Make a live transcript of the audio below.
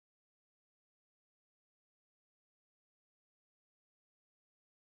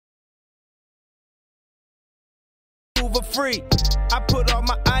Hoover free. I put all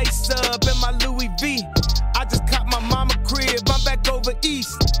my ice up in my Louis V. I just caught my mama crib, I'm back over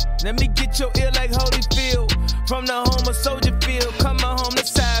east. Let me get your ear like Holyfield. From the home of Soldier Field, coming home to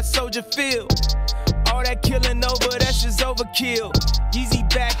side Soldier Field. All that killing over, that's just overkill. Yeezy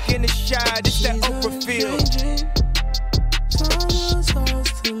back in the shot, it's that Oprah feel. Summer's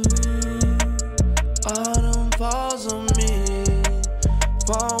supposed to leave, autumn falls on me,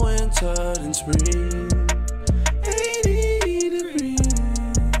 fall, winter, and spring. 80 degrees,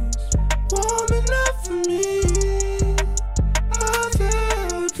 warm enough for me. I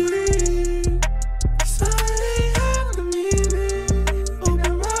felt dream, sun ain't after me.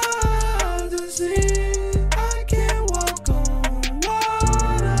 Open my eyes to see, I can't walk on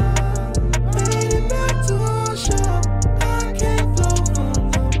water. Made it back to a shore, I can't float from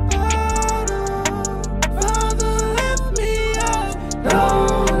the bottom. Father lift me up,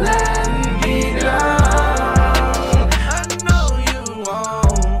 don't let me down. I know you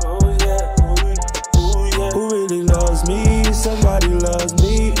won't. Oh yeah, oh yeah. Who really loves me? Somebody loves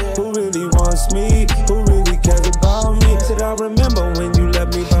me. Who really wants me? Who really cares about me? Said I remember when you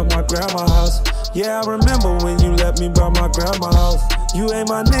left me by my grandma's house. Yeah, I remember when you left me by my grandma's house. You ain't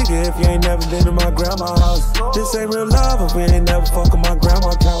my nigga if you ain't never been to my grandma's house. This ain't real love if we ain't never fuck on my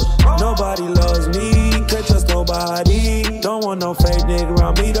grandma's couch. Nobody loves me, can't trust nobody. Don't want no fake nigga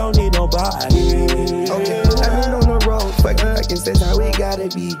around me, don't need nobody. Okay, I've been on the road, fucking records, that's how it gotta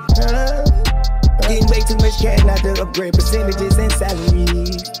be. Getting way too much cash, not to upgrade percentages and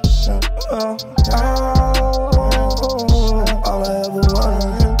salaries. All I ever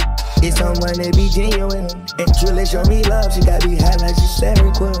want is someone to be genuine and truly show me love. She gotta be high like she's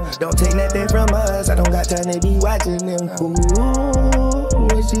very cool. Don't take nothing from us, I don't got time to be watching them. Ooh,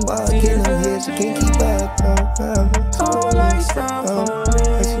 when she walking in here, she can't keep up. All I stand for me,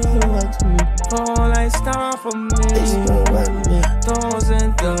 all I stand for me, those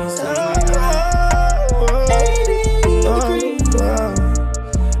and those. 80 degrees,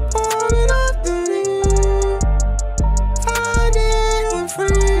 warming up the knee, finding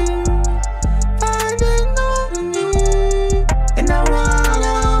free, finding on me, and I run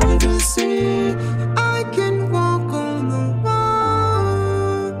out to see I can walk on the wall.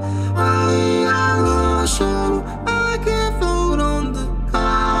 I am sure I can float on the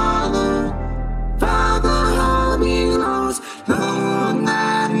color. Father, hold me close, don't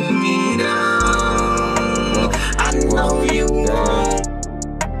let me down. I know you won't.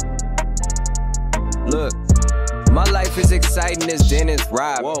 Look, my life is exciting as Dennis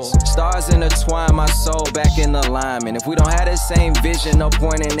Roberts. Stars intertwine my soul back in alignment. If we don't have the same vision, no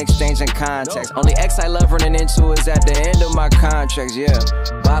point in exchanging contacts. Only ex I love running into is at the end of my contracts, yeah.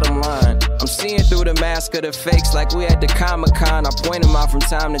 Bottom line, I'm seeing through the mask of the fakes like we at the Comic-Con. I point them out from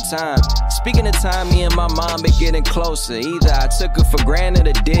time to time. Speaking of time, me and my mom been getting closer. Either I took her for granted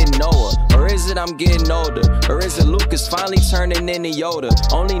or didn't know her. Or is it I'm getting older? Or is it Lucas finally turning into Yoda?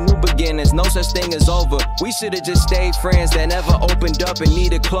 Only new beginnings, no such thing as over. We should've just stayed friends that never opened up and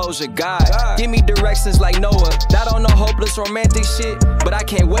needed closure. God, give me directions like Noah. Not on no hopeless romantic shit, but I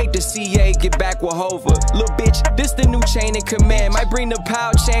can't wait to see Ye get back with Hova. Little bitch, this the new chain in command. Might bring the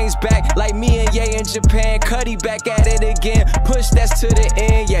power chains back like me and Ye in Japan. Cuddy back at it again. Push that's to the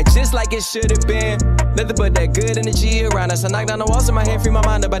end, yeah, just like it should've been. Nothing but that good energy around us. I knocked down the walls in my head, free my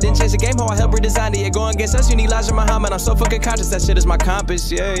mind up. I didn't change the game, how I helped redesign it. Yeah, going against us, you need Elijah Muhammad. I'm so fucking conscious, that shit is my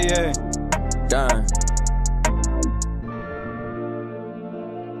compass, yeah, yeah. Done.